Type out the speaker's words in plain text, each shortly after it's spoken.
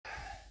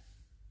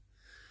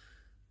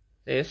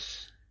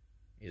This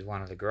is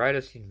one of the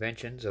greatest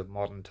inventions of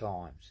modern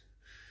times.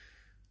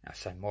 Now, I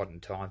say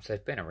modern times,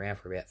 they've been around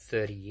for about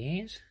 30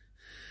 years,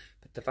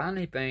 but they've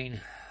only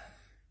been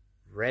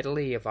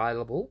readily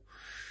available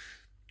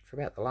for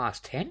about the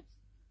last 10.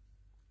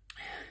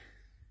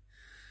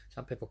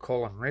 Some people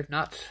call them riv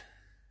nuts,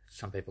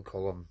 some people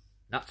call them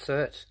nut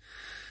certs.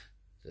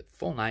 The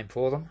full name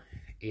for them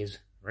is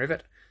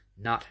rivet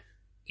nut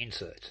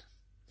inserts.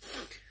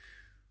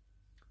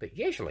 But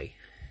usually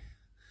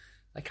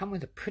they come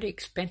with a pretty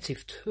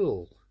expensive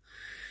tool.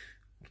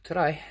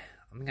 Today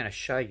I'm going to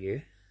show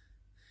you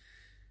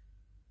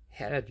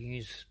how to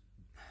use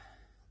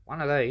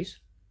one of these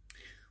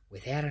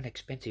without an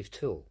expensive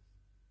tool.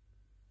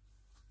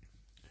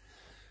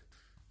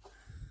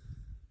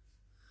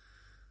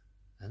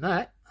 And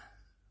that,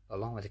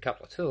 along with a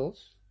couple of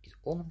tools, is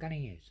all I'm going to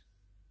use.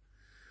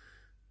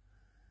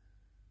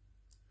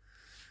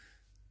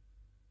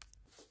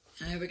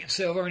 Now we can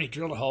see I've already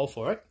drilled a hole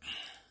for it.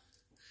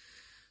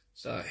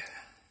 So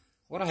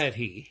what I have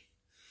here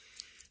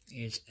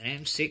is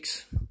an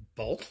M6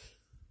 bolt,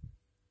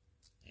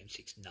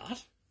 M6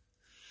 nut,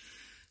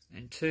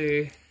 and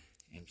two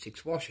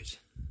M6 washers.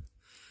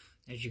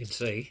 As you can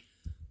see,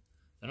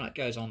 the nut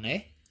goes on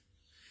there,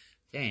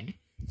 then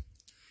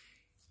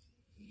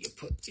you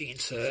put the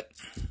insert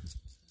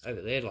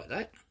over there like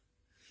that,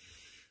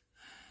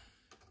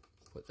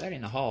 put that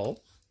in the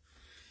hole.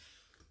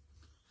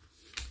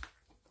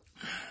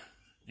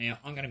 Now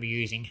I'm going to be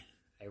using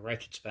a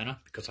ratchet spanner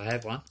because I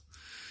have one,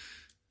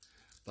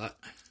 but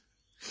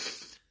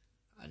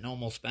a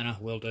normal spanner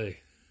will do.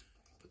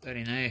 Put that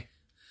in there,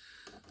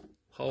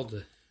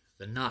 hold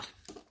the nut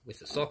with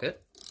the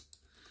socket,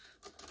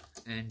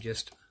 and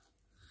just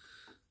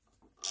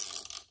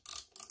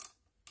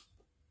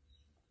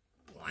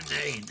wind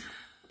that in.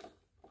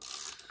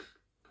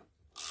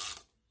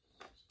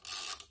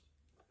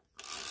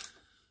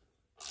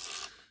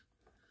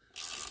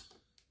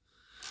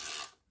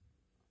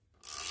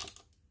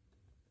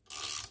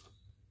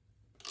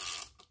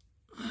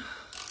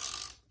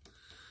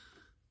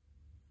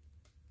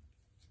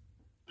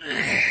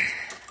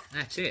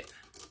 That's it.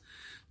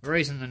 The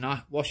reason the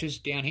nut washer's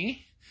down here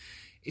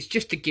is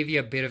just to give you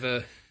a bit of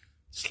a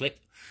slip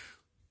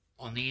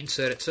on the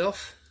insert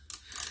itself.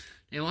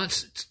 Now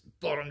once it's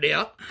bottomed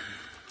out,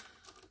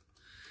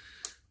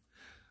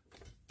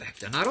 back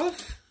the nut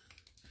off,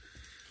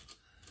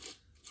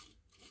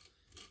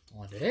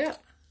 wind it out,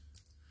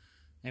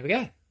 there we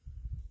go.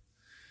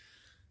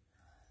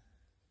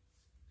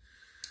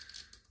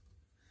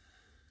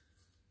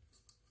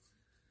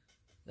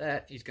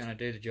 That is going to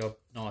do the job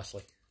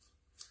nicely.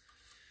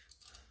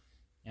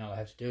 Now all I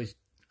have to do is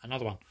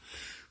another one.